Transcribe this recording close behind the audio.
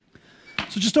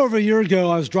So just over a year ago,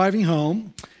 I was driving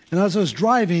home, and as I was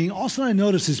driving, all of a sudden I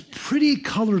noticed these pretty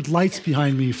colored lights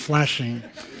behind me flashing.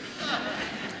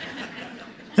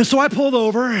 And so I pulled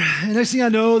over, and next thing I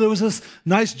know, there was this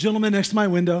nice gentleman next to my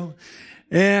window,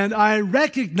 and I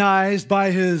recognized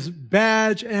by his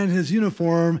badge and his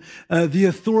uniform the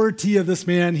authority of this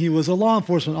man. He was a law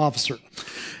enforcement officer,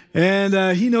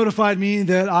 and he notified me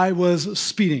that I was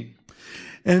speeding.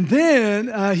 And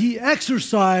then he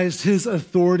exercised his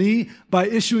authority by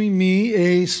issuing me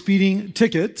a speeding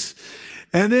ticket.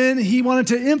 And then he wanted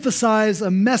to emphasize a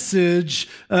message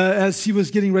as he was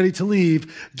getting ready to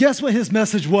leave. Guess what his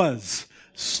message was?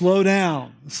 Slow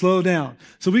down, slow down.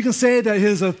 So we can say that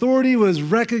his authority was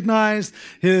recognized,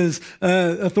 his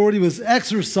authority was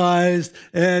exercised,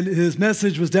 and his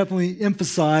message was definitely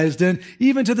emphasized. And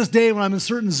even to this day, when I'm in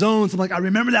certain zones, I'm like, I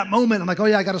remember that moment. I'm like, oh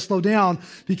yeah, I got to slow down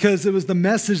because it was the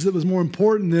message that was more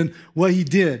important than what he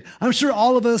did. I'm sure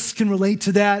all of us can relate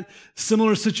to that.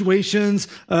 Similar situations.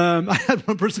 I had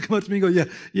one person come up to me and go,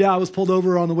 yeah, I was pulled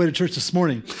over on the way to church this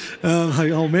morning.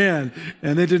 Like, oh man,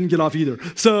 and they didn't get off either.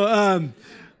 So,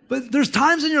 but there's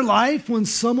times in your life when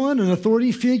someone, an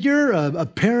authority figure, a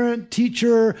parent,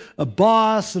 teacher, a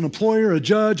boss, an employer, a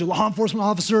judge, a law enforcement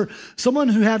officer, someone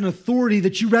who had an authority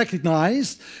that you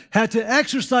recognized, had to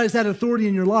exercise that authority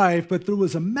in your life, but there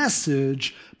was a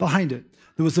message behind it.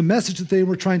 There was a message that they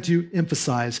were trying to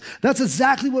emphasize. That's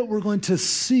exactly what we're going to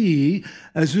see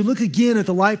as we look again at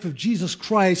the life of Jesus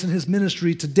Christ and his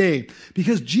ministry today.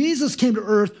 Because Jesus came to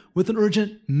earth with an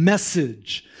urgent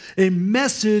message, a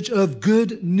message of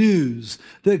good news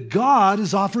that God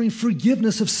is offering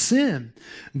forgiveness of sin.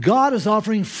 God is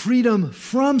offering freedom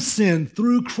from sin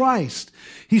through Christ.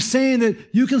 He's saying that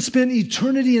you can spend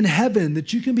eternity in heaven,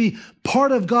 that you can be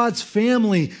part of God's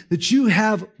family, that you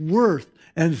have worth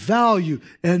and value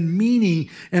and meaning,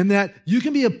 and that you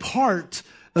can be a part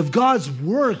of God's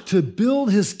work to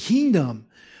build his kingdom.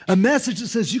 A message that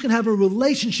says you can have a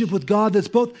relationship with God that's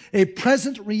both a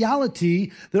present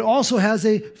reality that also has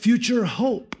a future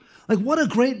hope. Like, what a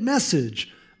great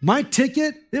message. My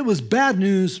ticket, it was bad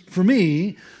news for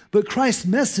me, but Christ's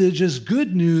message is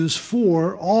good news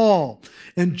for all.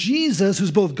 And Jesus,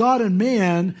 who's both God and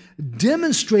man,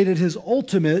 demonstrated his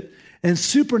ultimate and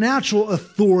supernatural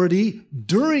authority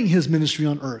during his ministry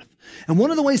on earth. And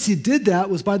one of the ways he did that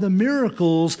was by the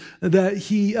miracles that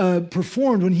he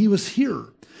performed when he was here.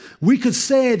 We could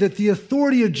say that the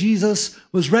authority of Jesus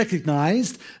was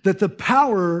recognized, that the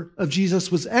power of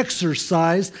Jesus was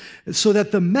exercised, so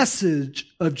that the message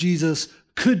of Jesus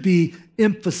could be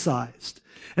emphasized.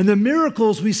 And the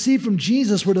miracles we see from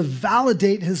Jesus were to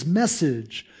validate his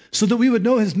message, so that we would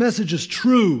know his message is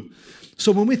true.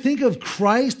 So when we think of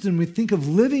Christ and we think of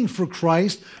living for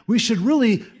Christ, we should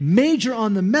really major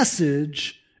on the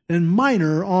message and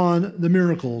minor on the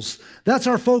miracles. That's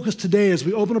our focus today as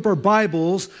we open up our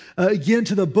Bibles again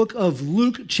to the book of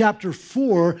Luke chapter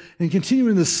 4 and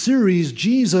continuing the series,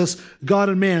 Jesus, God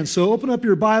and Man. So open up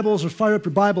your Bibles or fire up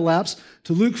your Bible apps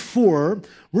to Luke 4.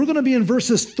 We're going to be in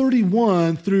verses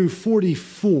 31 through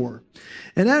 44.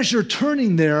 And as you're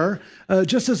turning there,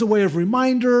 just as a way of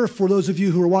reminder for those of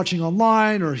you who are watching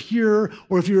online or here,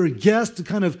 or if you're a guest to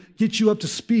kind of get you up to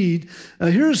speed,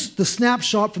 here's the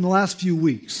snapshot from the last few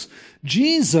weeks.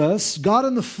 Jesus, God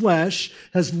in the flesh,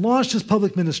 has launched his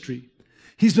public ministry.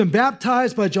 He's been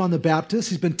baptized by John the Baptist.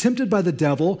 He's been tempted by the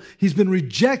devil. He's been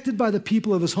rejected by the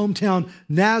people of his hometown,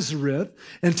 Nazareth.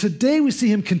 And today we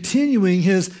see him continuing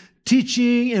his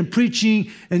teaching and preaching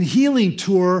and healing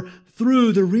tour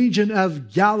through the region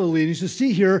of Galilee. And you can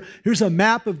see here's a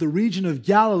map of the region of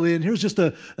Galilee, and here's just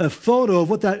a photo of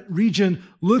what that region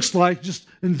looks like. Just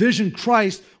envision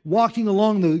Christ walking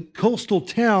along the coastal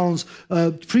towns,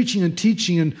 preaching and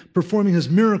teaching and performing his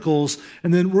miracles,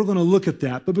 and then we're going to look at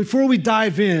that. But before we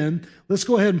dive in, let's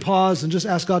go ahead and pause and just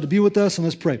ask God to be with us, and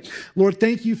let's pray. Lord,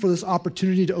 thank you for this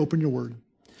opportunity to open your word.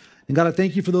 And God, I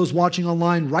thank you for those watching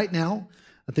online right now.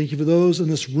 I thank you for those in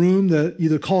this room that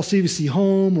either call CVC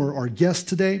home or are guests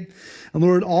today. And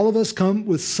Lord, all of us come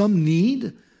with some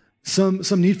need, some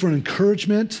need for an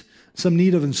encouragement, some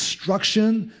need of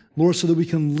instruction, Lord, so that we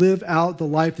can live out the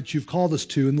life that you've called us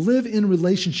to and live in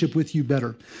relationship with you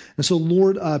better. And so,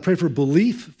 Lord, I pray for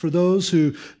belief for those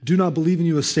who do not believe in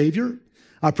you as Savior.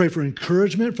 I pray for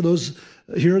encouragement for those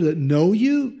here that know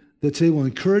you, that today will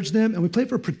encourage them. And we pray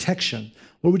for protection.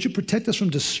 Lord, would you protect us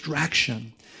from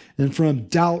distraction and from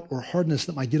doubt or hardness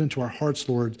that might get into our hearts,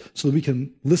 Lord, so that we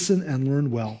can listen and learn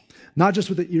well. Not just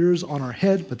with the ears on our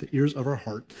head, but the ears of our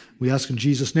heart. We ask in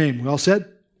Jesus' name. We all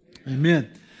said, amen.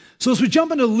 So as we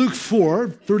jump into Luke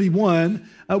 4:31,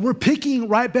 we're picking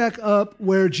right back up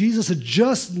where Jesus had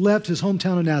just left his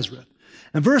hometown of Nazareth.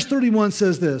 And verse 31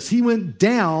 says this, he went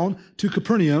down to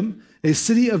Capernaum, a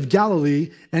city of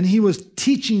Galilee, and he was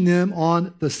teaching them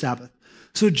on the Sabbath.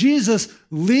 So Jesus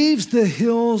leaves the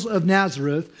hills of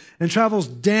Nazareth and travels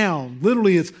down.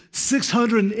 Literally, it's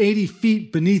 680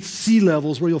 feet beneath sea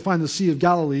levels where you'll find the Sea of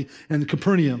Galilee and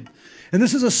Capernaum. And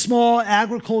this is a small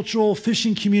agricultural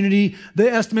fishing community. They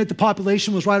estimate the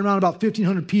population was right around about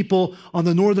 1,500 people on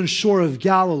the northern shore of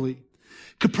Galilee.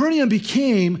 Capernaum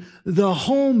became the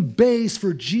home base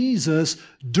for Jesus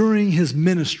during his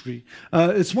ministry.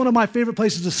 It's one of my favorite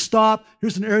places to stop.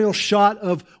 Here's an aerial shot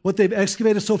of what they've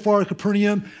excavated so far at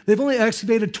Capernaum. They've only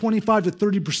excavated 25 to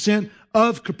 30%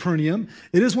 of Capernaum.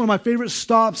 It is one of my favorite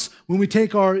stops when we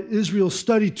take our Israel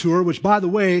study tour, which, by the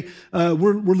way,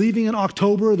 we're leaving in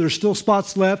October. There's still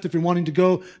spots left if you're wanting to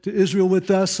go to Israel with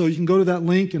us, so you can go to that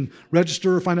link and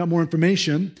register or find out more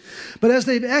information. But as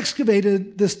they've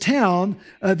excavated this town,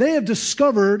 they have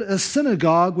discovered a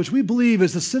synagogue, which we believe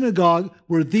is the synagogue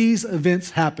where these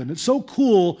events happened. It's so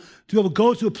cool to be able to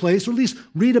go to a place, or at least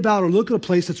read about or look at a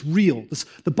place that's real.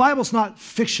 The Bible's not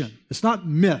fiction. It's not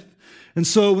myth. And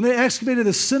so when they excavated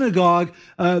the synagogue,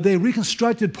 they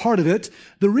reconstructed part of it.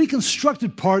 The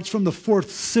reconstructed part's from the 4th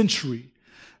century.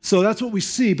 So that's what we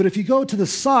see. But if you go to the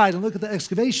side and look at the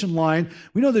excavation line,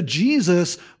 we know that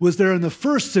Jesus was there in the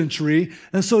 1st century.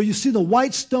 And so you see the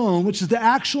white stone, which is the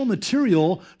actual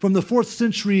material from the 4th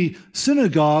century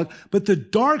synagogue. But the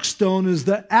dark stone is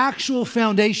the actual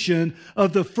foundation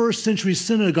of the 1st century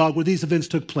synagogue where these events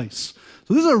took place.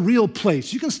 So this is a real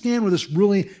place. You can stand where this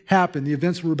really happened, the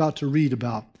events we're about to read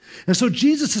about. And so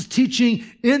Jesus is teaching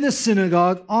in the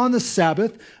synagogue on the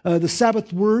Sabbath. The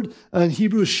Sabbath word in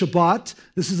Hebrew is Shabbat.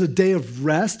 This is a day of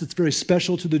rest. It's very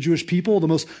special to the Jewish people, the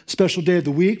most special day of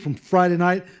the week from Friday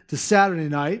night to Saturday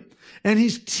night. And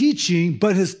he's teaching,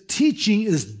 but his teaching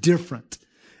is different.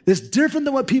 It's different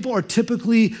than what people are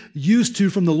typically used to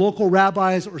from the local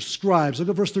rabbis or scribes. Look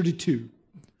at verse 32.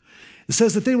 It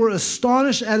says that they were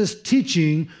astonished at his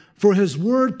teaching, for his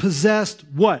word possessed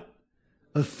what?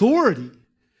 Authority.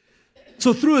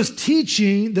 So through his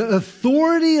teaching, the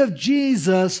authority of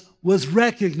Jesus was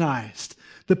recognized.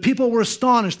 The people were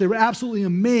astonished. They were absolutely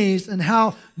amazed in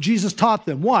how Jesus taught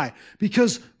them. Why?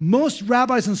 Because most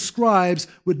rabbis and scribes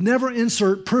would never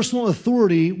insert personal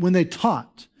authority when they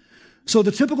taught. So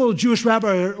the typical Jewish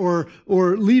rabbi or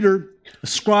leader, a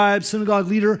scribe, synagogue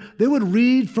leader, they would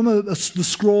read from the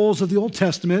scrolls of the Old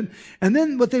Testament, and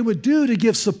then what they would do to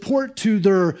give support to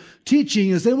their teaching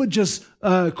is they would just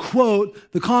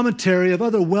quote the commentary of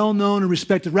other well-known and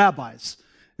respected rabbis.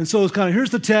 And so it's kind of,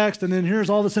 here's the text, and then here's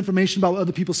all this information about what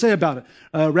other people say about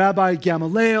it. Rabbi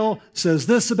Gamaliel says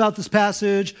this about this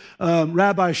passage.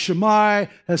 Rabbi Shammai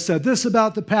has said this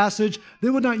about the passage.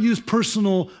 They would not use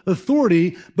personal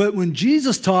authority, but when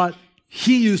Jesus taught,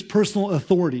 he used personal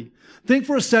authority. Think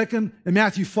for a second in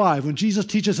Matthew 5, when Jesus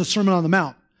teaches the Sermon on the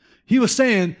Mount. He was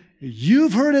saying,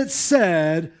 you've heard it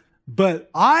said, but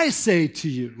I say to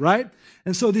you, right?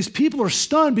 And so these people are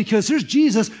stunned because here's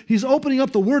Jesus. He's opening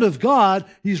up the Word of God.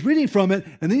 He's reading from it,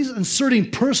 and he's inserting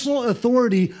personal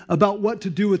authority about what to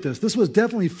do with this. This was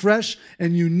definitely fresh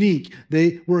and unique.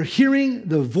 They were hearing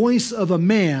the voice of a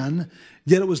man,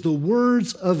 yet it was the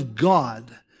words of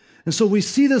God. And so we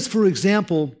see this, for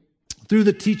example, through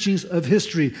the teachings of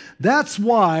history. That's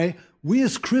why we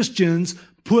as Christians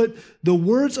put the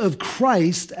words of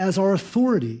Christ as our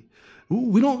authority.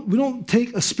 We don't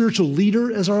take a spiritual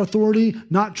leader as our authority,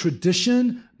 not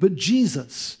tradition, but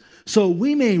Jesus. So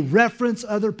we may reference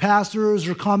other pastors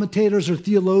or commentators or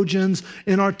theologians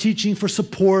in our teaching for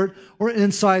support or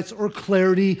insights or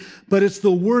clarity, but it's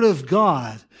the Word of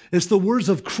God. It's the words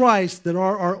of Christ that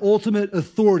are our ultimate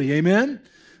authority. Amen?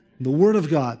 The Word of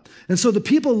God. And so the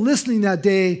people listening that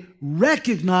day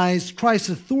recognized Christ's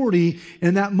authority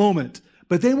in that moment.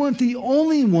 But they weren't the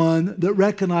only one that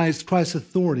recognized Christ's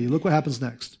authority. Look what happens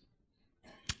next.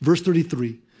 Verse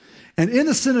 33. And in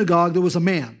the synagogue there was a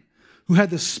man who had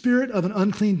the spirit of an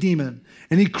unclean demon.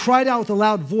 And he cried out with a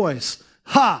loud voice,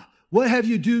 "Ha! What have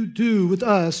you do with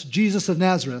us, Jesus of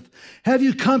Nazareth? Have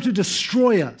you come to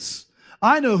destroy us?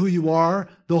 I know who you are,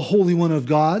 the Holy One of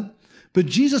God." But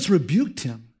Jesus rebuked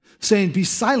him, saying, "Be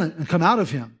silent and come out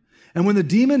of him." And when the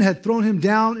demon had thrown him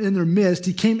down in their midst,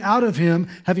 he came out of him,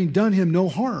 having done him no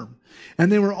harm. And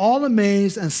they were all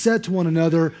amazed and said to one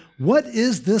another, "What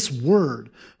is this word?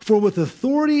 For with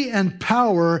authority and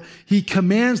power he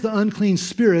commands the unclean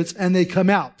spirits, and they come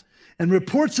out." And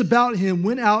reports about him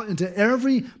went out into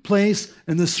every place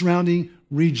in the surrounding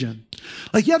region.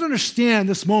 Like, you have to understand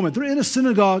this moment. They're in a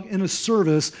synagogue in a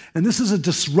service, and this is a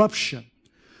disruption.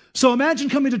 So imagine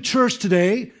coming to church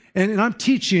today, and I'm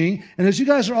teaching, and as you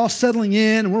guys are all settling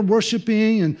in and we're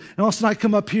worshiping, and all of a sudden I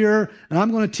come up here and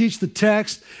I'm going to teach the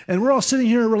text, and we're all sitting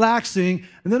here relaxing,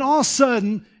 and then all of a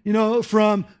sudden,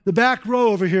 from the back row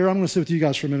over here, I'm going to sit with you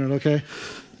guys for a minute, okay?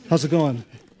 How's it going?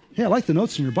 Yeah, I like the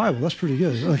notes in your Bible. That's pretty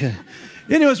good. Okay.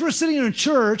 Anyways, we're sitting here in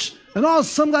church, and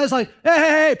some guy's like,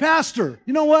 hey, pastor,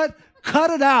 you know what?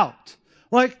 Cut it out.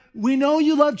 Like, we know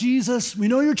you love Jesus. We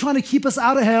know you're trying to keep us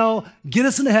out of hell, get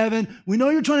us into heaven. We know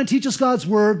you're trying to teach us God's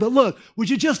word, but look, would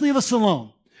you just leave us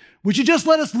alone? Would you just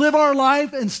let us live our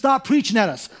life and stop preaching at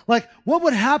us? Like, what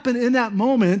would happen in that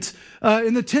moment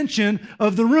in the tension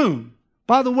of the room?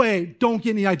 By the way, don't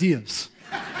get any ideas.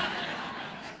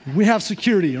 We have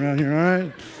security around here, all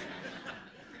right?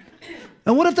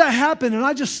 And what if that happened and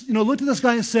I just, looked at this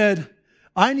guy and said,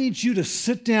 I need you to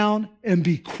sit down and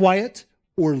be quiet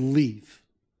or leave.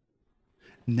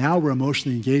 Now we're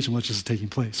emotionally engaged in what's just taking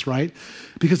place, right?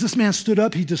 Because this man stood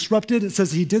up, he disrupted. It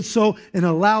says he did so in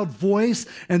a loud voice,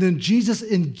 and then Jesus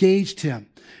engaged him.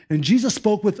 And Jesus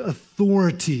spoke with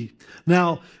authority.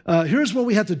 Now, here's what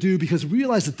we have to do, because we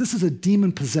realize that this is a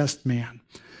demon-possessed man.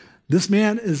 This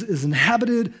man is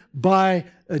inhabited by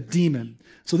a demon.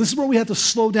 So this is where we have to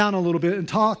slow down a little bit and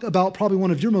talk about probably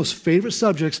one of your most favorite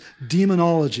subjects,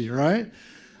 demonology, right?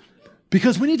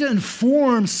 Because we need to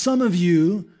inform some of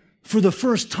you for the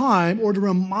first time, or to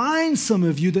remind some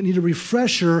of you that need a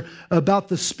refresher about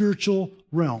the spiritual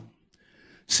realm.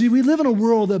 See, we live in a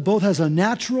world that both has a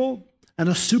natural and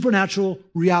a supernatural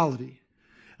reality.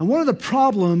 And one of the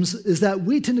problems is that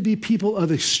we tend to be people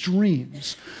of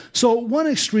extremes. So one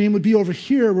extreme would be over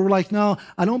here where we're like, no,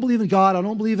 I don't believe in God. I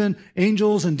don't believe in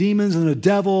angels and demons and the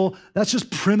devil. That's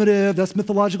just primitive. That's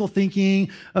mythological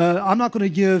thinking. I'm not going to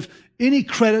give any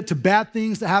credit to bad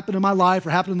things that happen in my life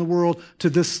or happen in the world to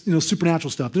this,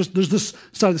 supernatural stuff. There's this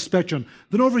side of the spectrum.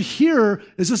 Then over here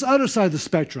is this other side of the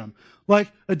spectrum.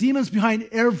 Like, a demon's behind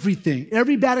everything.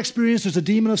 Every bad experience, there's a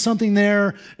demon of something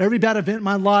there. Every bad event in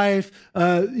my life,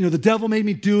 the devil made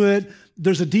me do it.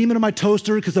 There's a demon in my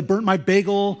toaster because I burnt my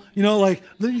bagel. You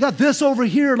got this over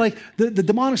here. Like, the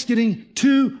demonic's getting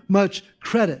too much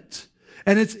credit.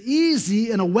 And it's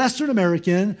easy in a Western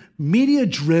American,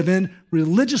 media-driven,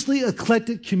 religiously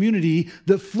eclectic community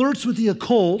that flirts with the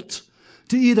occult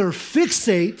to either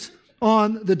fixate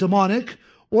on the demonic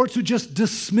or to just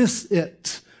dismiss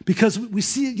it. Because we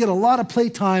see it get a lot of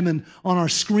playtime on our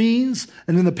screens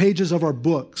and in the pages of our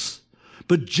books.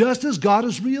 But just as God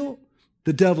is real,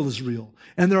 the devil is real.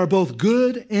 And there are both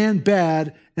good and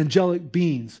bad angelic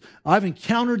beings. I've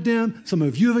encountered them. Some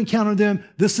of you have encountered them.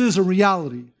 This is a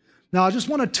reality. Now, I just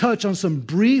want to touch on some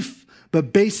brief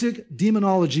but basic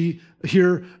demonology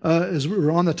here as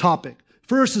we're on the topic.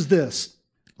 First is this.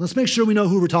 Let's make sure we know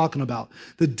who we're talking about.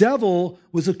 The devil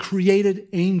was a created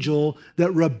angel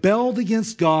that rebelled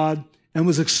against God and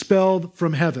was expelled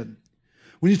from heaven.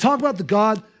 When you talk about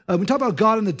God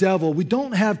and the devil, we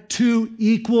don't have two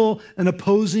equal and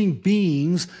opposing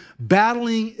beings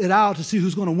battling it out to see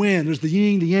who's going to win. There's the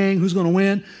yin, the yang, who's going to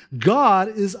win. God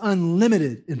is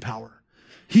unlimited in power.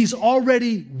 He's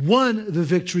already won the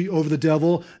victory over the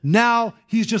devil. Now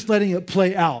he's just letting it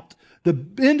play out. The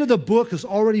end of the book has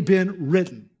already been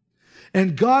written.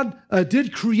 And God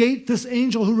did create this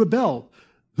angel who rebelled,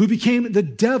 who became the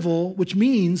devil, which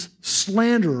means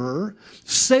slanderer,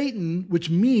 Satan, which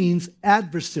means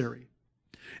adversary.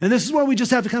 And this is where we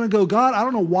just have to kind of go, God, I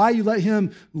don't know why you let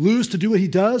him loose to do what he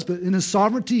does, but in his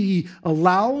sovereignty, he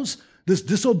allows this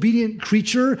disobedient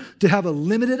creature to have a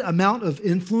limited amount of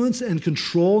influence and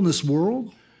control in this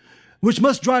world, which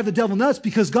must drive the devil nuts,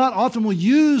 because God often will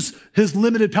use his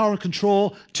limited power and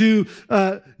control to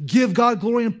give God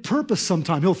glory and purpose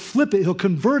sometime. He'll flip it, he'll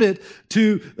convert it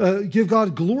to give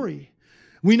God glory.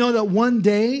 We know that one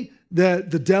day that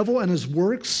the devil and his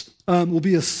works will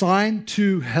be assigned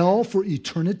to hell for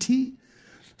eternity.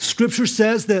 Scripture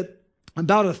says that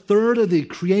about a third of the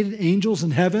created angels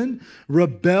in heaven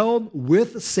rebelled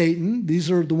with Satan. These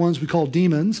are the ones we call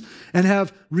demons, and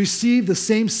have received the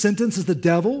same sentence as the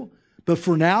devil, but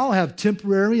for now have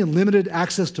temporary and limited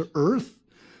access to earth.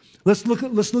 Let's look a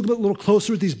little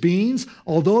closer at these beings.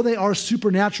 Although they are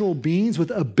supernatural beings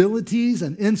with abilities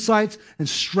and insights and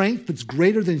strength that's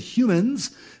greater than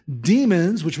humans,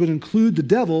 demons, which would include the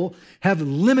devil, have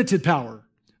limited power.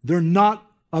 They're not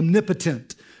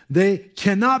omnipotent. They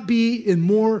cannot be in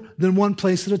more than one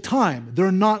place at a time.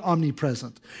 They're not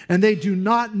omnipresent. And they do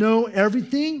not know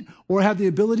everything or have the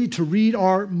ability to read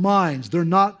our minds. They're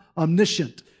not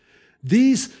omniscient.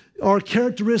 These are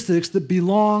characteristics that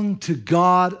belong to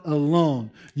God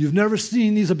alone. You've never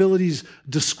seen these abilities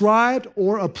described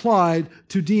or applied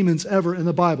to demons ever in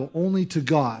the Bible, only to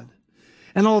God.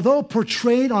 And although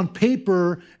portrayed on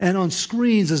paper and on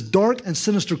screens as dark and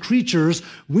sinister creatures,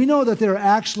 we know that they're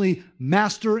actually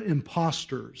master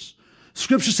imposters.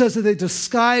 Scripture says that they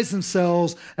disguise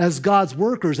themselves as God's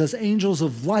workers, as angels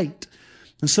of light.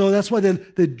 And so that's why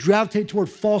they gravitate toward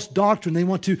false doctrine. They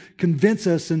want to convince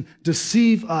us and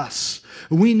deceive us.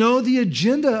 We know the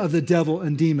agenda of the devil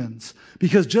and demons,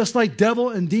 because just like devil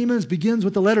and demons begins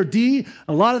with the letter D,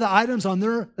 a lot of the items on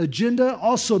their agenda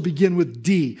also begin with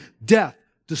D: death,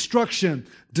 destruction,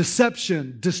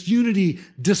 deception, disunity,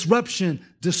 disruption,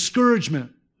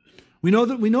 discouragement. We know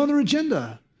their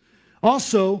agenda.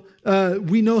 Also,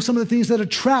 we know some of the things that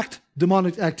attract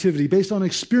demonic activity based on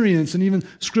experience and even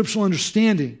scriptural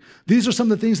understanding. These are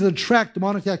some of the things that attract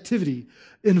demonic activity: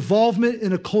 involvement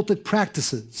in occultic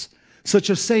practices,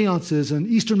 such as seances and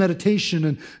Eastern meditation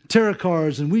and tarot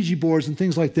cards and Ouija boards and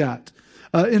things like that.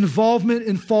 Involvement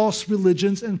in false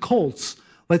religions and cults,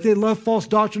 like they love false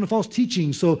doctrine and false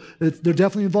teaching, so they're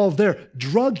definitely involved there.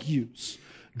 Drug use.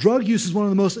 Drug use is one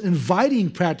of the most inviting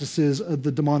practices of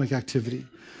the demonic activity.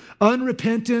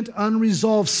 Unrepentant,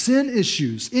 unresolved sin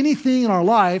issues, anything in our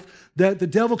life that the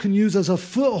devil can use as a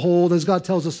foothold, as God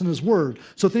tells us in his word.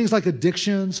 So things like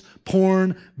addictions,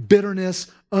 porn, bitterness,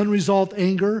 unresolved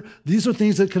anger, these are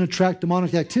things that can attract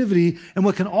demonic activity. And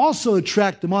what can also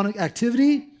attract demonic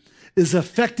activity is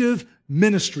effective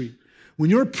ministry.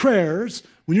 When your prayers,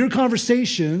 when your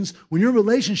conversations, when your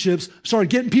relationships start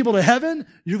getting people to heaven,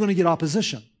 you're going to get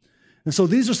opposition. And so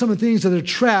these are some of the things that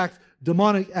attract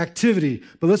demonic activity.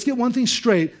 But let's get one thing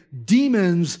straight.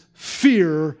 Demons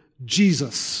fear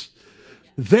Jesus.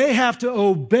 They have to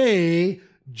obey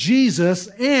Jesus,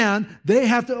 and they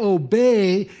have to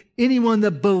obey anyone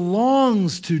that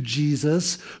belongs to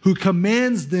Jesus, who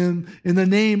commands them in the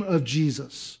name of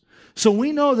Jesus. So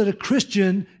we know that a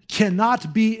Christian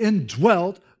cannot be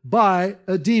indwelt by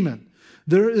a demon.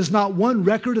 There is not one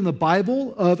record in the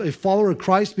Bible of a follower of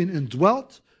Christ being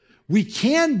indwelt. We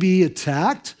can be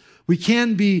attacked. We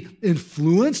can be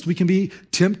influenced, we can be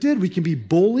tempted, we can be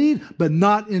bullied, but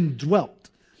not indwelt.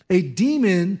 A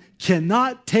demon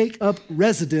cannot take up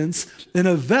residence in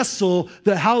a vessel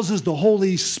that houses the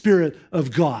Holy Spirit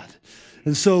of God.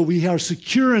 And so we are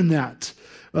secure in that.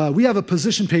 We have a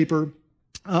position paper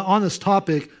on this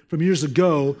topic from years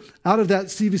ago. Out of that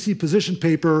CVC position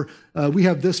paper, we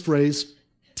have this phrase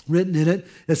written in it.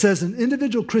 It says, an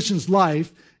individual Christian's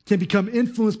life can become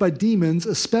influenced by demons,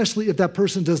 especially if that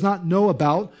person does not know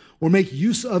about or make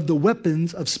use of the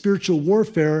weapons of spiritual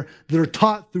warfare that are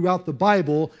taught throughout the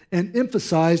Bible and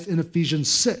emphasized in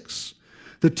Ephesians 6.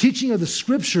 The teaching of the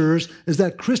scriptures is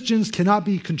that Christians cannot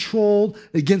be controlled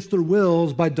against their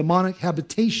wills by demonic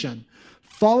habitation.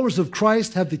 Followers of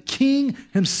Christ have the King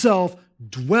himself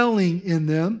dwelling in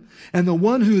them, and the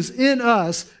one who is in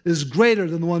us is greater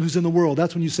than the one who's in the world.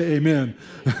 That's when you say amen.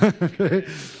 Okay?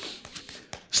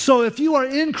 So if you are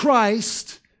in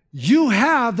Christ, you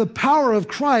have the power of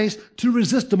Christ to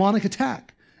resist demonic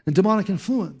attack and demonic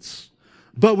influence.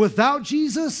 But without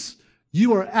Jesus,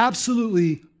 you are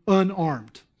absolutely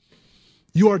unarmed.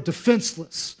 You are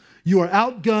defenseless. You are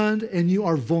outgunned and you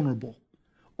are vulnerable.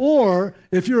 Or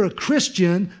if you're a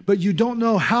Christian, but you don't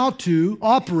know how to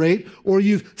operate, or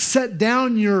you've set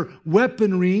down your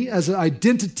weaponry as an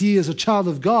identity as a child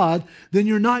of God, then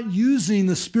you're not using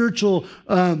the spiritual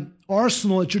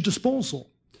arsenal at your disposal.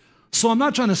 So I'm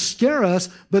not trying to scare us,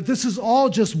 but this is all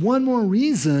just one more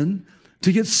reason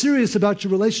to get serious about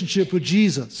your relationship with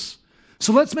Jesus.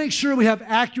 So let's make sure we have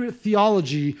accurate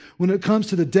theology when it comes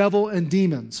to the devil and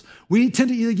demons. We tend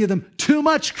to either give them too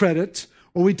much credit,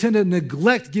 or we tend to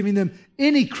neglect giving them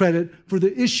any credit for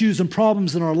the issues and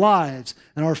problems in our lives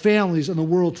and our families and the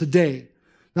world today.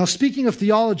 Now, speaking of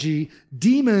theology,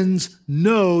 demons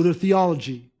know their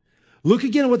theology. Look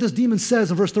again at what this demon says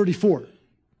in verse 34.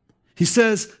 He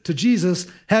says to Jesus,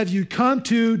 have you come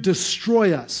to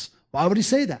destroy us? Why would he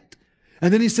say that?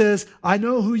 And then he says, I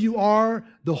know who you are,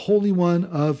 the Holy One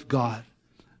of God.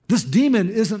 This demon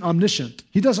isn't omniscient.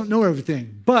 He doesn't know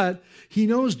everything, but he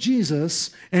knows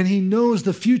Jesus and he knows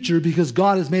the future because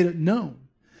God has made it known.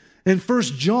 In 1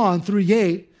 John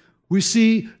 3:8, we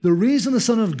see the reason the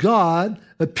Son of God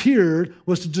appeared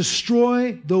was to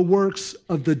destroy the works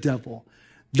of the devil.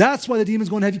 That's why the demon's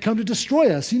going to have you come to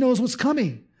destroy us. He knows what's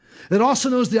coming. It also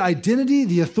knows the identity,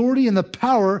 the authority, and the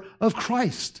power of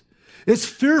Christ. It's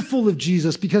fearful of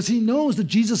Jesus because he knows that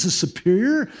Jesus is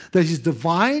superior, that he's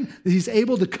divine, that he's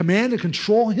able to command and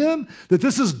control him, that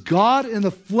this is God in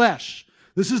the flesh.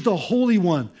 This is the Holy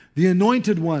One, the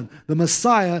Anointed One, the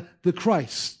Messiah, the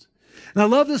Christ. And I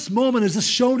love this moment as this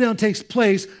showdown takes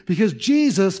place because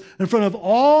Jesus, in front of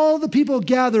all the people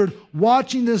gathered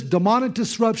watching this demonic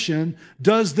disruption,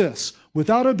 does this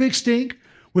without a big stink,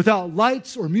 without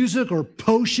lights or music or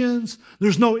potions.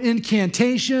 There's no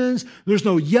incantations. There's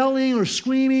no yelling or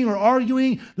screaming or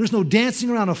arguing. There's no dancing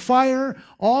around a fire.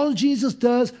 All Jesus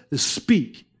does is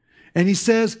speak. And he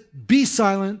says, be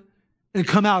silent and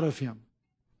come out of him.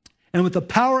 And with the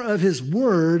power of his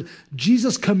word,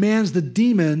 Jesus commands the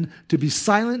demon to be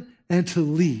silent and to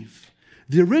leave.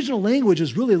 The original language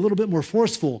is really a little bit more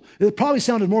forceful. It probably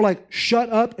sounded more like shut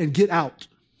up and get out.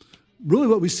 Really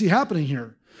what we see happening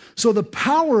here. So the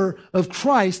power of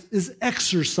Christ is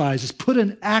exercised, is put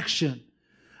in action.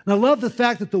 And I love the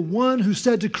fact that the one who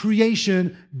said to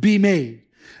creation, be made,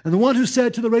 and the one who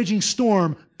said to the raging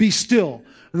storm, be still,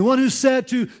 and the one who said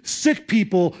to sick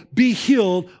people, be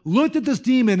healed, looked at this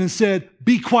demon and said,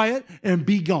 be quiet and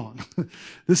be gone.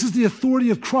 This is the authority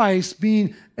of Christ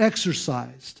being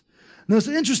exercised. Now it's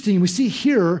interesting, we see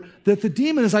here that the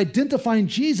demon is identifying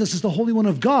Jesus as the Holy One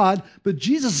of God, but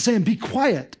Jesus is saying, be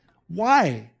quiet.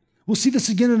 Why? We'll see this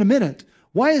again in a minute.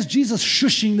 Why is Jesus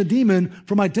shushing the demon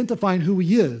from identifying who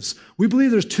he is? We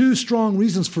believe there's two strong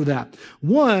reasons for that.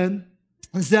 One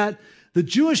is that the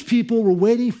Jewish people were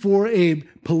waiting for a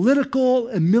political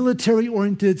and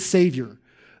military-oriented savior.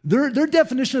 Their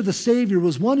definition of the savior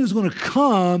was one who's going to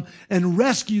come and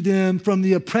rescue them from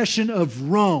the oppression of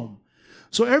Rome.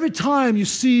 So every time you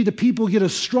see the people get a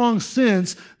strong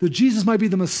sense that Jesus might be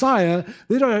the Messiah,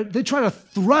 they try to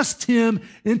thrust him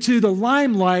into the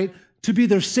limelight to be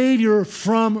their savior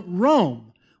from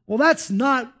Rome. Well, that's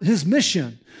not his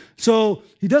mission. So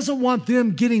he doesn't want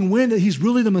them getting wind that he's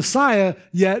really the Messiah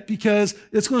yet because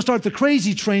it's going to start the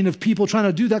crazy train of people trying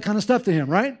to do that kind of stuff to him,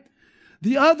 right?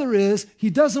 The other is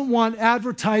he doesn't want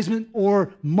advertisement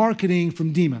or marketing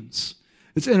from demons.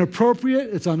 It's inappropriate.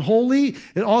 It's unholy.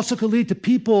 It also could lead to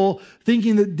people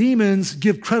thinking that demons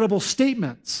give credible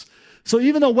statements. So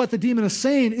even though what the demon is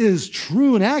saying is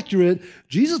true and accurate,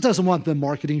 Jesus doesn't want them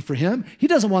marketing for him. He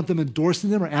doesn't want them endorsing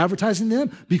them or advertising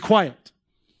them. Be quiet.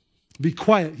 Be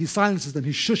quiet. He silences them.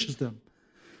 He shushes them.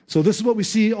 So this is what we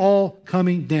see all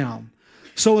coming down.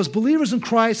 So as believers in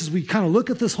Christ, as we kind of look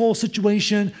at this whole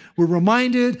situation, we're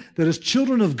reminded that as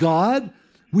children of God,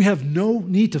 we have no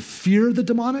need to fear the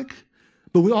demonic,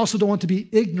 but we also don't want to be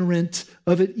ignorant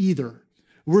of it either.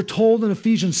 We're told in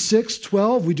Ephesians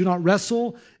 6:12, we do not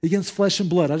wrestle against flesh and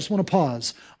blood. I just want to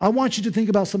pause. I want you to think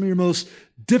about some of your most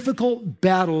difficult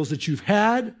battles that you've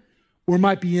had or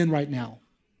might be in right now.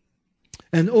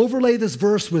 And overlay this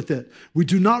verse with it. We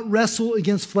do not wrestle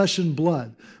against flesh and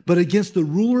blood, but against the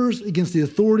rulers, against the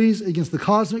authorities, against the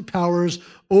cosmic powers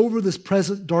over this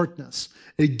present darkness,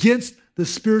 against the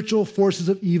spiritual forces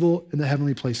of evil in the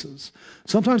heavenly places.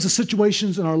 Sometimes the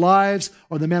situations in our lives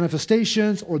are the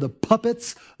manifestations or the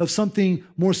puppets of something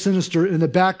more sinister in the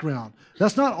background.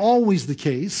 That's not always the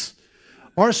case.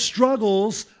 Our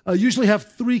struggles usually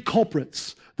have three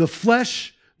culprits: the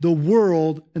flesh, the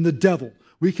world, and the devil.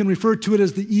 We can refer to it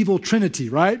as the evil trinity,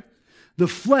 right? The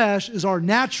flesh is our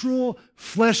natural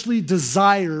fleshly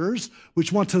desires,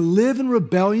 which want to live in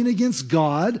rebellion against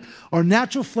God. Our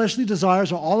natural fleshly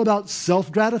desires are all about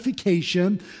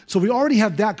self-gratification. So we already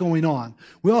have that going on.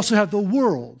 We also have the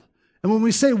world. And when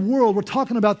we say world, we're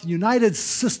talking about the united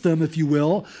system, if you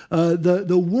will, the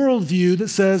worldview that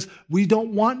says we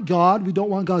don't want God, we don't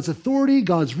want God's authority,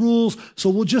 God's rules,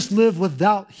 so we'll just live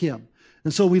without him.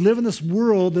 And so we live in this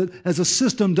world that as a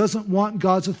system doesn't want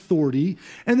God's authority.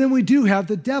 And then we do have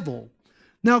the devil.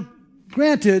 Now,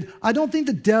 granted, I don't think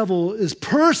the devil is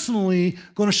personally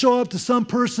going to show up to some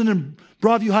person in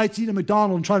Broadview Heights eating a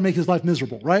McDonald's and try to make his life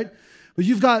miserable, right? But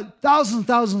you've got thousands and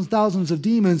thousands and thousands of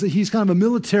demons that he's kind of a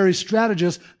military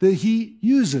strategist that he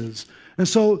uses. And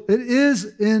so it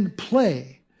is in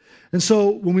play. And so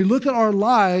when we look at our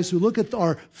lives, we look at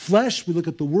our flesh, we look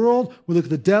at the world, we look at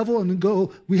the devil, and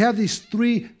we have these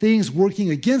three things working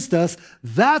against us.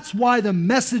 That's why the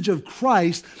message of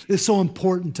Christ is so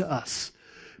important to us.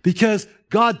 Because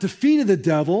God defeated the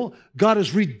devil, God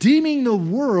is redeeming the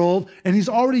world, and he's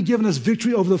already given us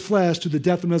victory over the flesh through the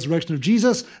death and resurrection of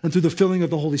Jesus and through the filling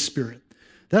of the Holy Spirit.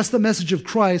 That's the message of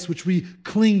Christ which we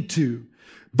cling to.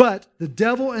 But the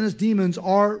devil and his demons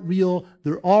are real,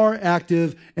 they are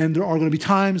active, and there are going to be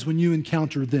times when you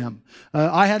encounter them.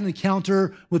 I had an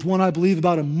encounter with one, I believe,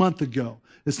 about a month ago.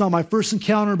 It's not my first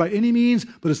encounter by any means,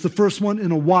 but it's the first one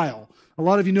in a while. A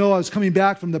lot of you know I was coming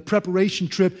back from the preparation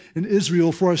trip in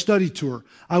Israel for our study tour.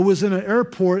 I was in an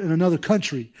airport in another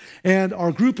country, and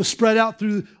our group was spread out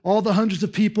through all the hundreds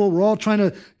of people. We're all trying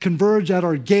to converge at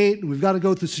our gate, and we've got to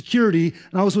go through security.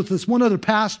 And I was with this one other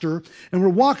pastor, and we're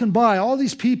walking by all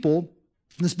these people,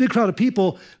 this big crowd of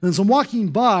people. And as I'm walking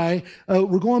by,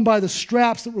 we're going by the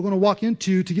straps that we're going to walk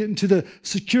into to get into the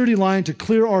security line to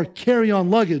clear our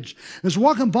carry-on luggage. And as we're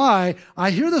walking by,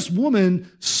 I hear this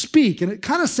woman speak, and it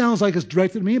kind of sounds like it's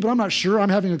directed at me, but I'm not sure. I'm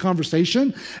having a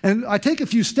conversation. And I take a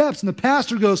few steps, and the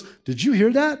pastor goes, "Did you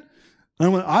hear that?" And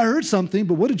I went, "I heard something,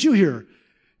 but what did you hear?"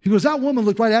 He goes, "That woman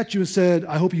looked right at you and said,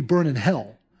 'I hope you burn in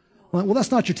hell.'" I'm like, "Well, that's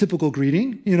not your typical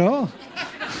greeting, you know?"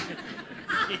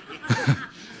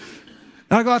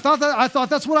 And I go, I thought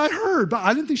that's what I heard, but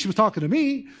I didn't think she was talking to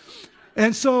me.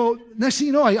 And so next thing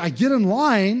you know, I get in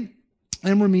line,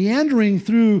 and we're meandering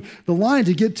through the line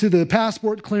to get to the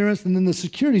passport clearance and then the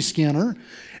security scanner.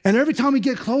 And every time we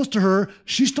get close to her,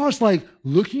 she starts like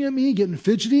looking at me, getting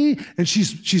fidgety, and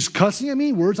she's cussing at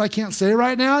me, words I can't say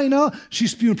right now, you know.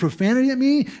 She's spewing profanity at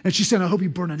me, and she's saying, "I hope you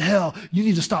burn in hell. You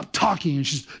need to stop talking." And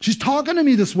she's talking to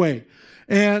me this way.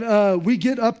 And we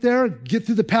get up there, get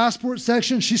through the passport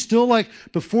section. She's still like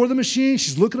before the machine.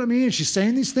 She's looking at me and she's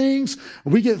saying these things.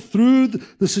 And we get through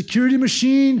the security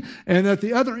machine. And at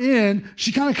the other end,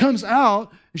 she kind of comes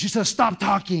out and she says, "Stop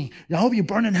talking. I hope you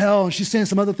burn in hell." And she's saying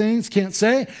some other things, can't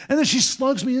say. And then she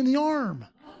slugs me in the arm.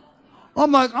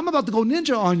 I'm like, I'm about to go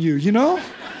ninja on you, you know?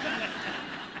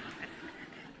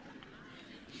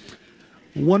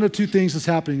 One of two things is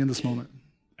happening in this moment.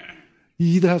 You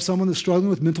either have someone that's struggling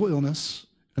with mental illness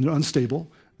and they're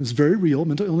unstable. It's very real.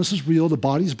 Mental illness is real. The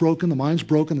body's broken. The mind's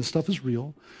broken. This stuff is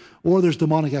real. Or there's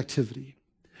demonic activity.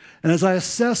 And as I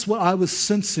assess what I was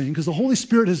sensing, because the Holy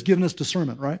Spirit has given us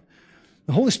discernment, right?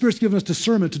 The Holy Spirit's given us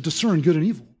discernment to discern good and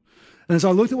evil. And as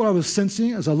I looked at what I was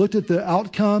sensing, as I looked at the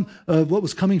outcome of what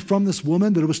was coming from this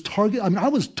woman, that it was targeted. I mean, I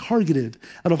was targeted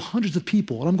out of hundreds of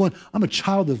people. And I'm going, I'm a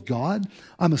child of God.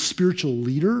 I'm a spiritual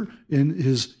leader in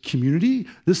his community.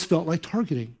 This felt like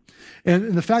targeting.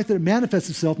 And the fact that it manifests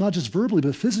itself, not just verbally,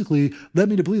 but physically, led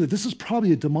me to believe that this is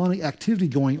probably a demonic activity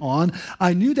going on.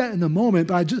 I knew that in the moment,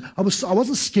 but I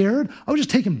wasn't scared. I was just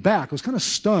taken back. I was kind of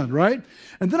stunned, right?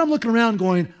 And then I'm looking around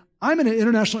going, I'm in an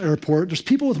international airport. There's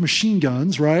people with machine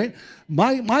guns, right?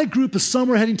 My group is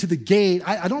somewhere heading to the gate.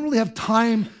 I don't really have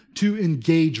time to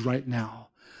engage right now.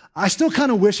 I still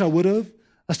kind of wish I would have.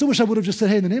 I still wish I would have just said,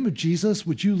 "Hey, in the name of Jesus,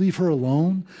 would you leave her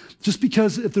alone?" Just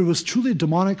because if there was truly a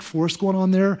demonic force going on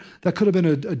there, that could have been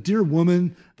a dear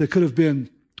woman that could have been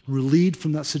relieved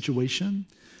from that situation.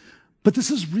 But this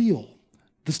is real.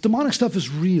 This demonic stuff is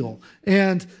real.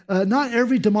 And not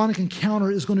every demonic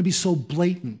encounter is going to be so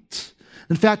blatant.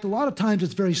 In fact, a lot of times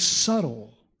it's very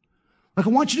subtle. Like, I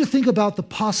want you to think about the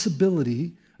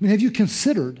possibility. I mean, have you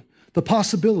considered the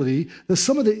possibility that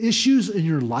some of the issues in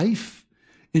your life,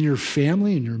 in your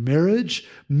family, in your marriage,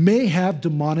 may have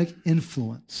demonic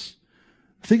influence?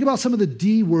 Think about some of the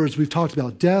D words we've talked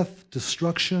about: death,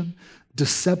 destruction,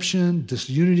 deception,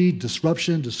 disunity,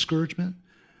 disruption, discouragement.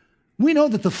 We know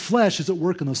that the flesh is at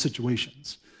work in those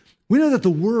situations. We know that the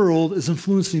world is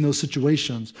influencing those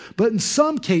situations. But in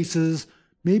some cases,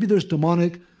 maybe there's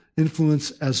demonic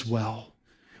influence as well.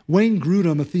 Wayne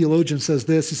Grudem, a theologian, says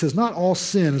this. He says, "Not all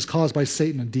sin is caused by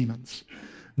Satan and demons,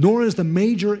 nor is the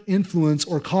major influence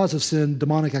or cause of sin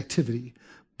demonic activity.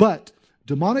 But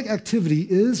demonic activity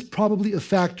is probably a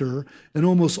factor in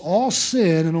almost all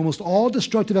sin and almost all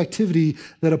destructive activity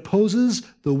that opposes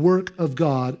the work of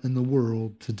God in the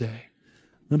world today."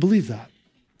 And I believe that.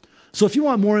 So if you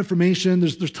want more information,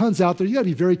 there's tons out there. You got to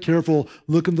be very careful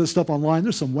looking at this stuff online.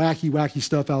 There's some wacky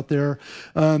stuff out there.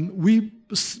 We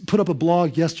put up a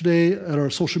blog yesterday at our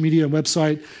social media and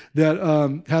website that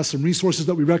has some resources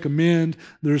that we recommend.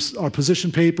 There's our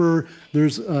position paper.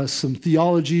 There's some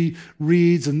theology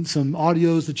reads and some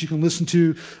audios that you can listen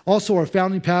to. Also, our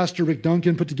founding pastor, Rick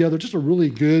Duncan, put together just a really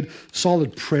good,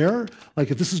 solid prayer. Like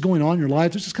if this is going on in your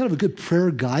life, there's just kind of a good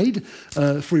prayer guide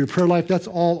for your prayer life. That's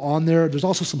all on there. There's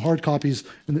also some hard copies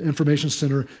in the information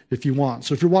center if you want.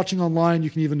 So if you're watching online, you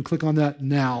can even click on that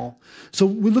now. So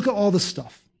we look at all this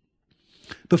stuff.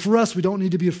 But for us, we don't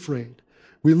need to be afraid.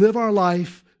 We live our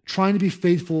life trying to be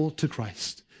faithful to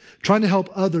Christ, trying to help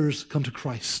others come to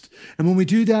Christ. And when we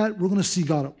do that, we're going to see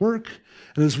God at work.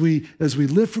 And as we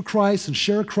live for Christ and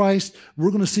share Christ, we're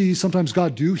going to see sometimes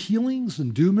God do healings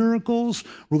and do miracles.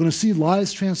 We're going to see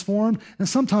lives transformed. And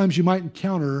sometimes you might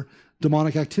encounter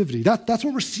demonic activity. That's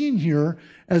what we're seeing here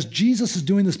as Jesus is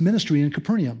doing this ministry in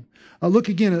Capernaum. Look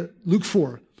again at Luke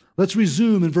 4. Let's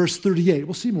resume in verse 38.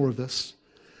 We'll see more of this.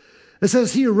 It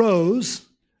says, "He arose,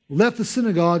 left the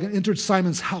synagogue, and entered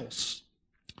Simon's house.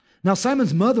 Now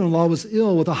Simon's mother-in-law was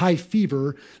ill with a high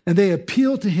fever, and they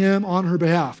appealed to him on her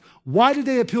behalf." Why did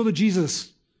they appeal to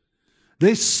Jesus?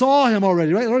 They saw him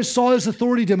already, right? They already saw his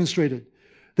authority demonstrated.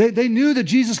 They knew that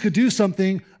Jesus could do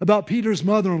something about Peter's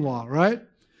mother-in-law, right?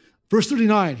 Verse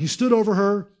 39, he stood over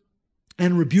her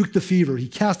and rebuked the fever. He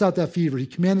cast out that fever. He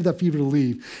commanded that fever to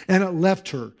leave, and it left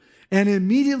her. And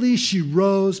immediately she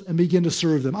rose and began to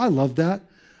serve them. I love that.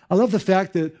 I love the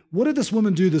fact that what did this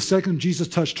woman do the second Jesus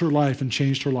touched her life and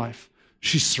changed her life?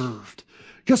 She served.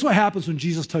 Guess what happens when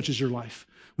Jesus touches your life?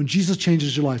 When Jesus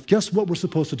changes your life, guess what we're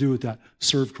supposed to do with that?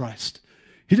 Serve Christ.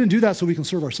 He didn't do that so we can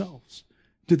serve ourselves.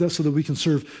 He did that so that we can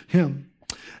serve him.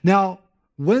 Now,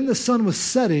 when the sun was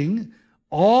setting,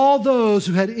 all those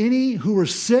who had any who were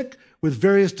sick with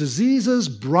various diseases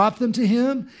brought them to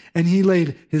him, and he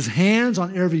laid his hands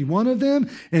on every one of them,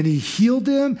 and he healed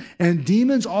them. And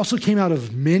demons also came out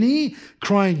of many,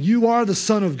 crying, "You are the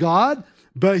Son of God."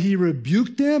 But he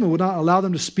rebuked them and would not allow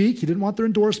them to speak. He didn't want their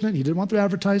endorsement. He didn't want their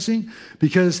advertising,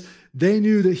 because they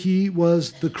knew that he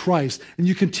was the Christ. And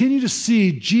you continue to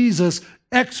see Jesus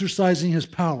exercising his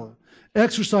power,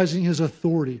 exercising his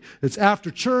authority. It's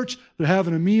after church, they're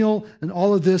having a meal, and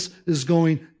all of this is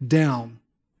going down.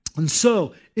 And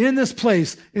so, in this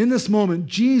place, in this moment,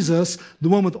 Jesus, the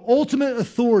one with ultimate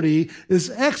authority,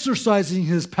 is exercising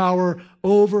his power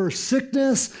over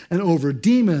sickness and over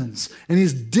demons. And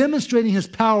he's demonstrating his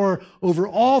power over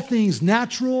all things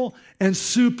natural and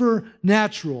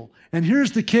supernatural. And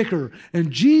here's the kicker.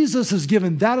 And Jesus has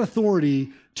given that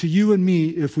authority to you and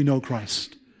me if we know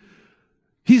Christ.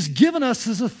 He's given us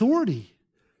his authority.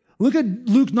 Look at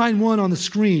Luke 9:1 on the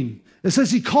screen. It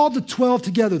says he called the 12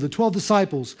 together, the 12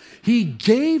 disciples. He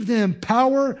gave them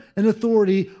power and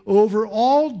authority over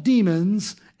all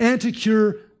demons and to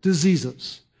cure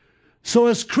diseases. So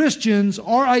as Christians,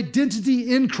 our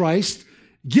identity in Christ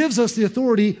gives us the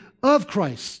authority of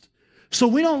Christ. So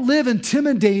we don't live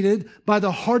intimidated by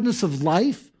the hardness of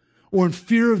life or in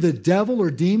fear of the devil or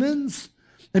demons.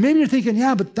 And maybe you're thinking,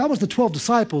 yeah, but that was the 12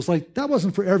 disciples. Like, that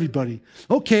wasn't for everybody.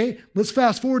 Okay, let's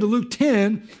fast forward to Luke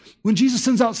 10, when Jesus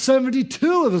sends out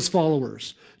 72 of his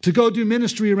followers to go do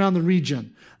ministry around the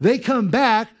region. They come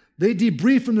back, they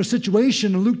debrief from their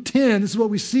situation. In Luke 10, this is what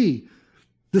we see.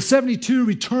 The 72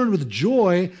 returned with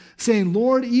joy, saying,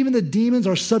 "Lord, even the demons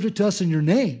are subject to us in your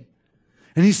name."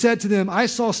 And he said to them, "I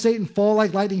saw Satan fall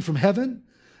like lightning from heaven.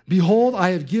 Behold,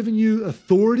 I have given you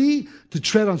authority to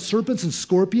tread on serpents and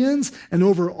scorpions and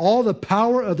over all the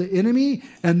power of the enemy,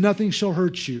 and nothing shall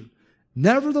hurt you.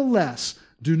 Nevertheless,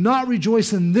 do not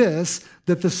rejoice in this,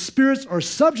 that the spirits are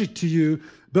subject to you,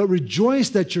 but rejoice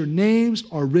that your names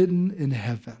are written in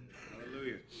heaven."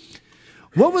 Hallelujah.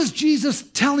 What was Jesus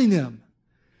telling them?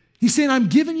 He's saying, I'm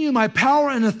giving you my power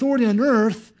and authority on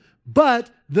earth,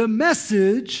 but the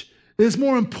message is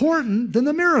more important than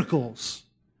the miracles.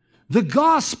 The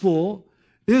gospel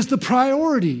is the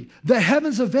priority. The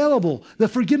heaven's available. The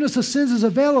forgiveness of sins is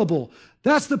available.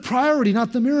 That's the priority,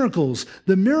 not the miracles.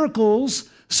 The miracles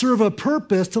serve a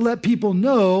purpose to let people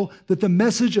know that the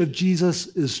message of Jesus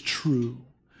is true.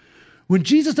 When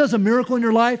Jesus does a miracle in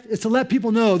your life, it's to let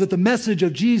people know that the message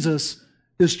of Jesus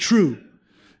is true.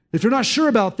 If you're not sure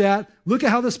about that, look at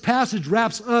how this passage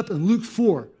wraps up in Luke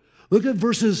 4. Look at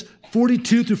verses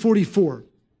 42 through 44.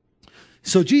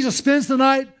 So Jesus spends the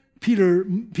night.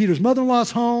 Peter's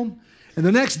mother-in-law's home. And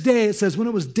the next day, it says, when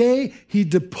it was day, he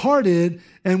departed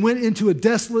and went into a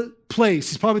desolate place.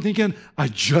 He's probably thinking, I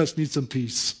just need some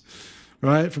peace,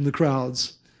 right, from the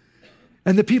crowds.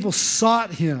 And the people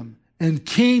sought him and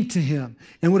came to him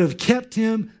and would have kept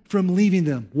him from leaving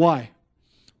them. Why?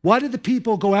 Why did the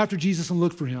people go after Jesus and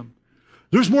look for him?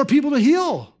 There's more people to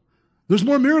heal. There's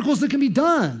more miracles that can be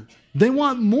done. They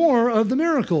want more of the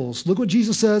miracles. Look what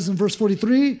Jesus says in verse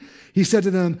 43. He said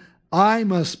to them, I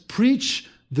must preach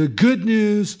the good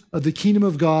news of the kingdom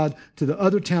of God to the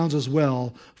other towns as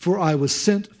well, for I was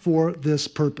sent for this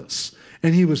purpose.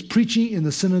 And he was preaching in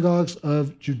the synagogues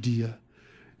of Judea. You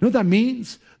know what that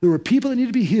means? There were people that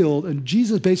needed to be healed, and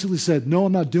Jesus basically said, no,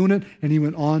 I'm not doing it, and he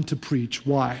went on to preach.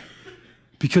 Why?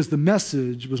 Because the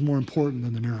message was more important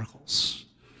than the miracles.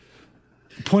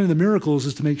 The point of the miracles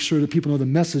is to make sure that people know the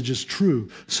message is true.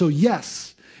 So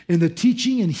yes, in the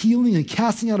teaching and healing and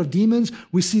casting out of demons,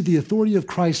 we see the authority of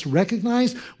Christ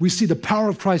recognized. We see the power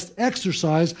of Christ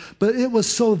exercised, but it was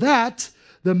so that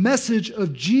the message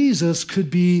of Jesus could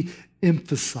be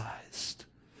emphasized.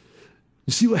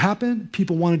 You see what happened?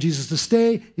 People wanted Jesus to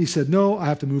stay. He said, no, I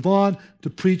have to move on to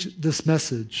preach this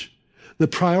message. The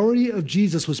priority of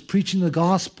Jesus was preaching the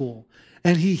gospel,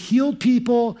 and he healed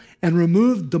people and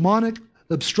removed demonic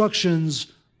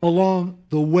obstructions along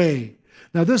the way.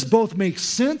 Now, this both makes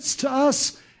sense to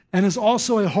us and is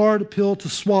also a hard pill to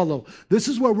swallow. This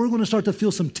is where we're going to start to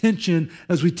feel some tension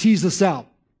as we tease this out.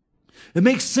 It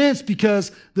makes sense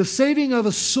because the saving of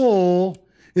a soul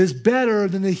is better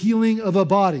than the healing of a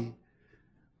body.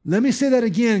 Let me say that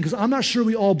again, because I'm not sure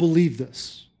we all believe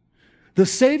this. The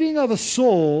saving of a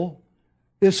soul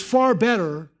is far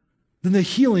better than the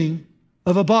healing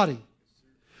of a body.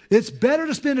 It's better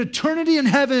to spend eternity in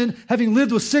heaven having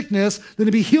lived with sickness than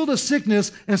to be healed of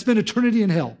sickness and spend eternity in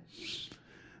hell.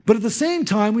 But at the same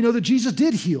time, we know that Jesus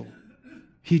did heal.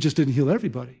 He just didn't heal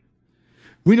everybody.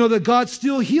 We know that God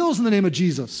still heals in the name of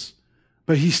Jesus,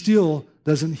 but he still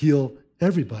doesn't heal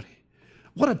everybody.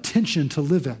 What a tension to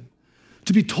live in.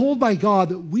 To be told by God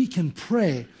that we can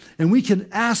pray and we can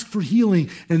ask for healing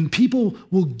and people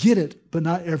will get it, but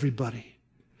not everybody.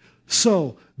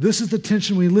 So this is the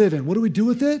tension we live in. What do we do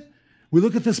with it? We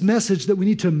look at this message that we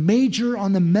need to major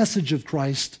on the message of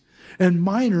Christ and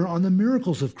minor on the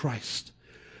miracles of Christ.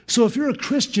 So if you're a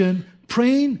Christian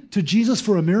praying to Jesus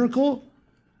for a miracle,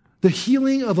 the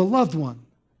healing of a loved one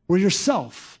or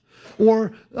yourself,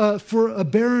 or for a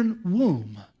barren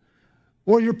womb,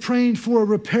 or you're praying for a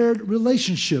repaired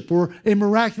relationship or a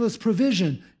miraculous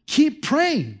provision, keep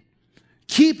praying,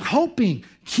 keep hoping,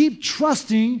 keep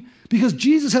trusting, because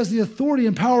Jesus has the authority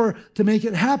and power to make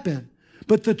it happen.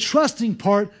 But the trusting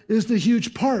part is the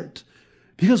huge part.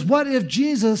 Because what if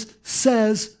Jesus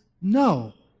says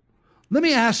no? Let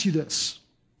me ask you this.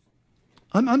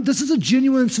 This is a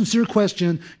genuine, sincere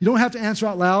question. You don't have to answer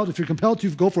out loud. If you're compelled to,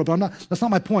 go for it. But that's not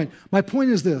my point. My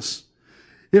point is this.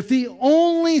 If the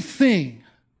only thing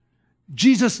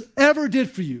Jesus ever did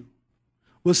for you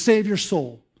was save your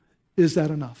soul, is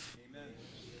that enough? Amen.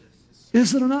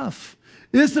 Is it enough?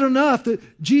 Is it enough that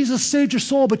Jesus saved your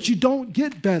soul, but you don't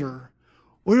get better,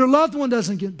 or your loved one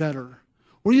doesn't get better,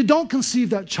 or you don't conceive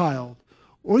that child,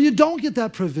 or you don't get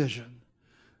that provision?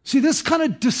 See, this kind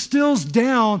of distills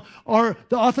down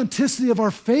the authenticity of our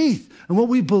faith and what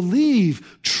we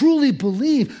believe, truly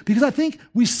believe, because I think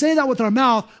we say that with our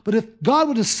mouth, but if God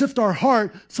were to sift our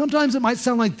heart, sometimes it might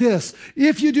sound like this: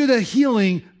 if you do the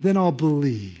healing, then I'll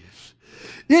believe.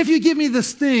 If you give me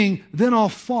this thing, then I'll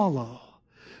follow.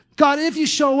 God, if you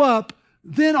show up,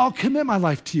 then I'll commit my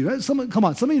life to you. Come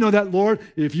on, some of you know that, Lord,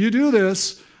 if you do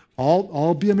this,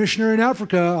 I'll be a missionary in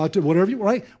Africa. I'll do whatever you,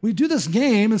 right? We do this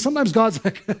game, and sometimes God's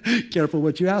like, careful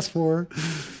what you ask for.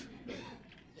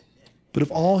 But if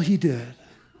all he did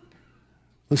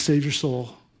was save your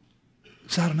soul,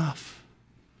 is that enough?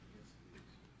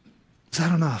 Is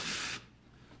that enough?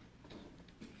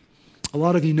 A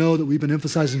lot of you know that we've been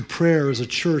emphasizing prayer as a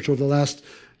church over the last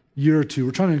year or two.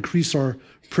 We're trying to increase our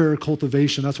prayer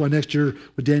cultivation. That's why next week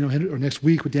with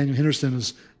Daniel Henderson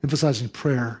is emphasizing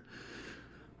prayer.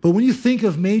 But when you think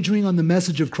of majoring on the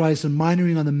message of Christ and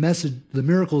minoring on the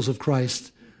miracles of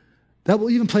Christ, that will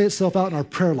even play itself out in our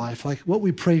prayer life, like what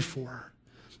we pray for.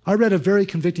 I read a very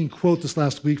convicting quote this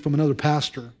last week from another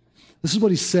pastor. This is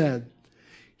what he said.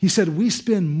 He said, "We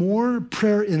spend more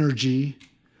prayer energy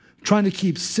trying to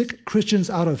keep sick Christians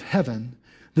out of heaven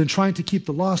than trying to keep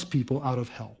the lost people out of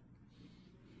hell."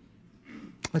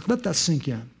 Like, let that sink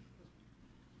in.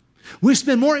 We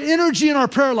spend more energy in our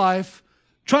prayer life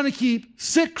trying to keep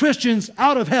sick Christians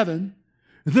out of heaven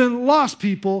than lost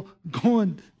people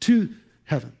going to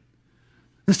heaven,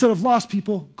 instead of lost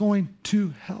people going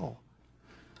to hell.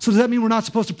 So does that mean we're not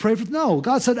supposed to pray for? No,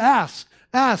 God said ask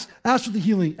for the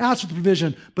healing, ask for the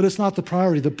provision, but it's not the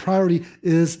priority. The priority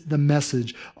is the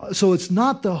message. So it's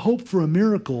not the hope for a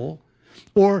miracle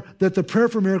or that the prayer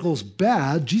for a miracle is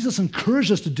bad. Jesus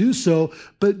encouraged us to do so,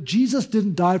 but Jesus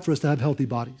didn't die for us to have healthy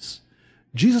bodies.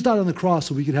 Jesus died on the cross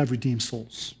so we could have redeemed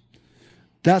souls.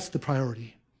 That's the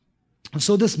priority. And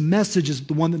so this message is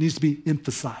the one that needs to be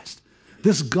emphasized.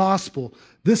 This gospel,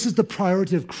 this is the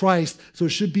priority of Christ, so it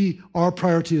should be our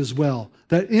priority as well.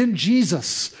 That in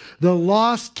Jesus, the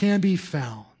lost can be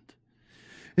found.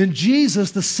 In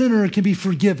Jesus, the sinner can be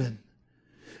forgiven.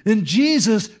 In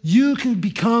Jesus, you can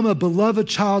become a beloved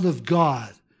child of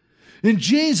God. In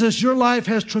Jesus, your life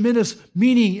has tremendous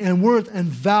meaning and worth and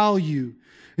value.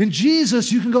 In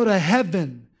Jesus, you can go to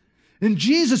heaven. In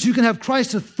Jesus, you can have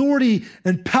Christ's authority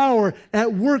and power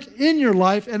at work in your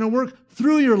life and at work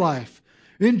through your life.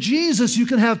 In Jesus, you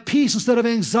can have peace instead of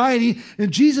anxiety.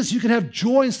 In Jesus, you can have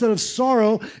joy instead of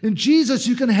sorrow. In Jesus,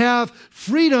 you can have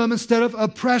freedom instead of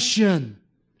oppression.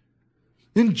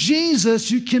 In Jesus,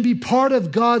 you can be part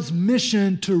of God's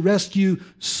mission to rescue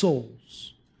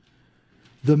souls.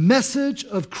 The message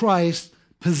of Christ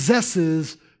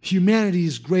possesses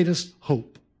humanity's greatest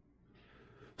hope.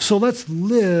 So let's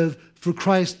live for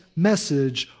Christ's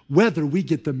message, whether we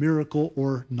get the miracle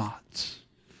or not.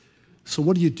 So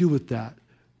what do you do with that?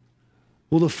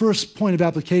 Well, the first point of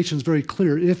application is very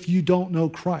clear. If you don't know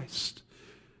Christ,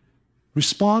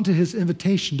 respond to his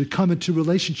invitation to come into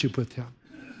relationship with him.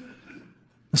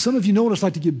 Now, some of you know what it's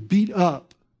like to get beat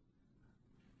up.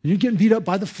 You're getting beat up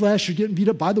by the flesh, you're getting beat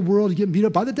up by the world, you're getting beat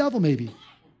up by the devil maybe.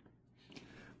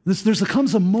 There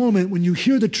comes a moment when you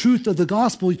hear the truth of the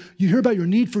gospel, you hear about your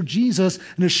need for Jesus,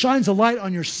 and it shines a light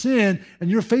on your sin,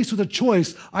 and you're faced with a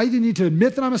choice. I either need to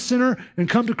admit that I'm a sinner and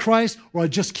come to Christ, or I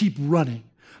just keep running.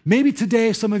 Maybe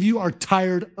today some of you are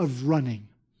tired of running.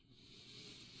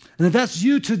 And if that's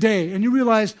you today, and you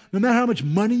realize no matter how much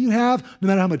money you have, no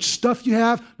matter how much stuff you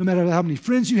have, no matter how many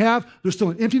friends you have, there's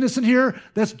still an emptiness in here,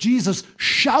 that's Jesus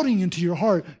shouting into your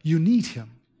heart, you need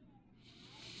him.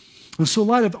 And so in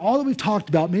light of all that we've talked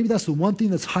about, maybe that's the one thing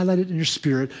that's highlighted in your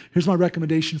spirit. Here's my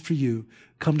recommendation for you.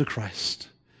 Come to Christ.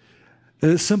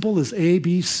 As simple as A,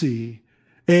 B, C.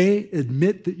 A,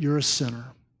 admit that you're a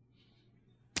sinner.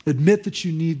 Admit that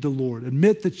you need the Lord.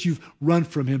 Admit that you've run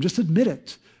from him. Just admit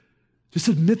it. Just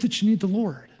admit that you need the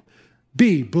Lord.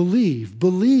 B, believe.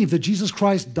 Believe that Jesus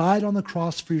Christ died on the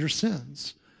cross for your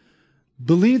sins.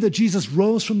 Believe that Jesus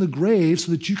rose from the grave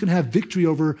so that you can have victory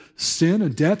over sin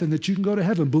and death and that you can go to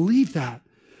heaven. Believe that.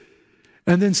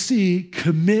 And then C,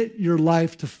 commit your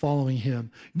life to following him.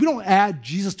 We don't add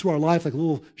Jesus to our life like a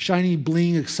little shiny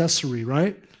bling accessory,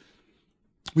 right?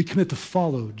 We commit to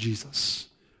follow Jesus,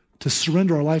 to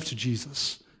surrender our life to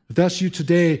Jesus. If that's you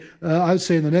today, I would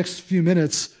say in the next few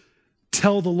minutes,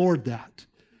 tell the Lord that.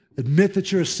 Admit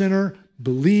that you're a sinner,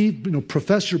 believe,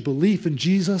 profess your belief in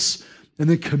Jesus, and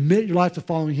then commit your life to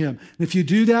following him. And if you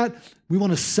do that, we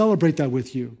want to celebrate that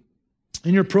with you.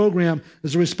 In your program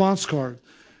is a response card.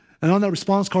 And on that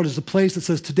response card is a place that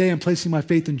says, today I'm placing my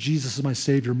faith in Jesus as my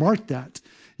Savior. Mark that.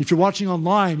 If you're watching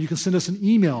online, you can send us an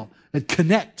email at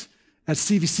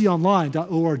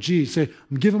connect@cvconline.org. Say,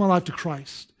 I'm giving my life to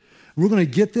Christ. We're going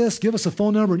to get this. Give us a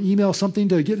phone number, an email, something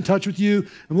to get in touch with you,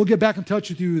 and we'll get back in touch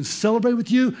with you and celebrate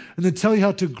with you and then tell you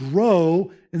how to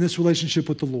grow in this relationship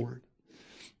with the Lord.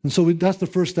 And so that's the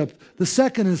first step. The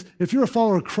second is, if you're a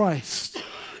follower of Christ,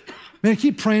 man,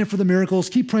 keep praying for the miracles,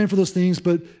 keep praying for those things,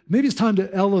 but maybe it's time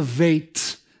to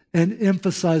elevate and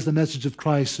emphasize the message of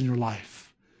Christ in your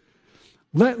life.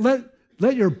 Let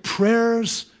your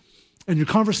prayers and your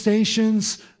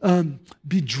conversations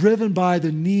be driven by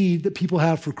the need that people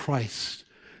have for Christ.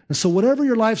 And so whatever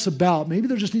your life's about, maybe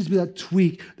there just needs to be that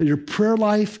tweak that your prayer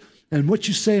life and what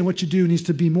you say and what you do needs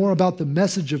to be more about the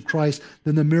message of Christ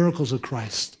than the miracles of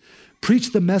Christ.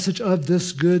 Preach the message of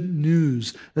this good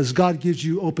news as God gives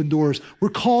you open doors. We're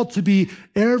called to be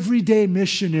everyday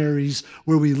missionaries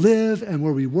where we live and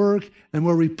where we work and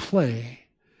where we play.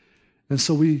 And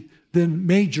so we then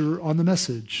major on the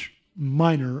message,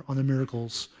 minor on the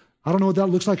miracles. I don't know what that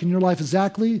looks like in your life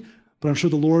exactly, but I'm sure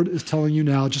the Lord is telling you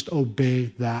now, just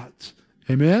obey that.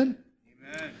 Amen?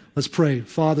 Amen. Let's pray.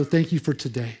 Father, thank you for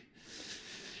today.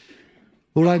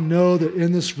 Lord, I know that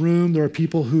in this room there are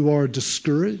people who are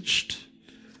discouraged,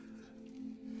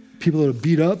 people that are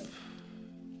beat up.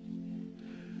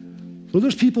 Lord,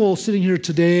 there's people sitting here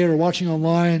today or watching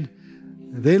online,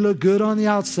 and they look good on the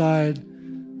outside,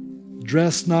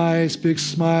 dressed nice, big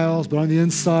smiles, but on the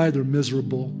inside they're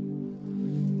miserable.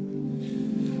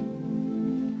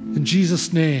 In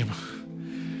Jesus' name,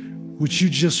 would you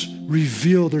just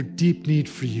reveal their deep need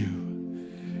for you?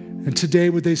 And today,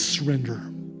 would they surrender?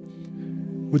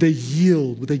 Would they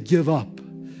yield? Would they give up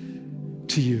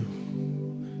to you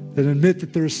and admit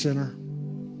that they're a sinner?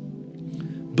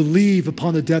 Believe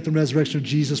upon the death and resurrection of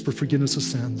Jesus for forgiveness of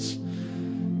sins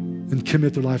and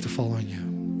commit their life to following you.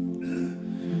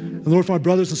 And Lord, for my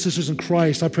brothers and sisters in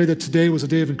Christ, I pray that today was a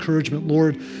day of encouragement.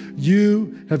 Lord,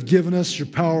 you have given us your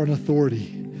power and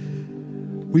authority.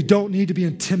 We don't need to be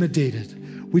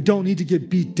intimidated. We don't need to get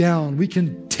beat down. We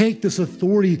can take this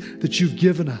authority that you've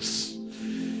given us,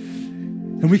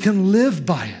 and we can live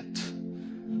by it.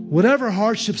 Whatever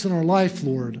hardships in our life,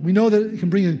 Lord, we know that it can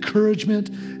bring encouragement,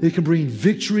 it can bring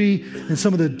victory in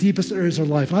some of the deepest areas of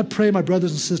our life. And I pray my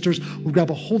brothers and sisters will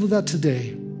grab a hold of that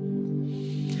today,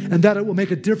 and that it will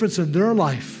make a difference in their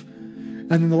life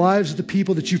and in the lives of the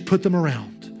people that you've put them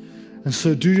around. And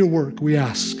so do your work, we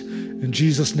ask, in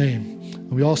Jesus' name.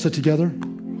 And we all sit together.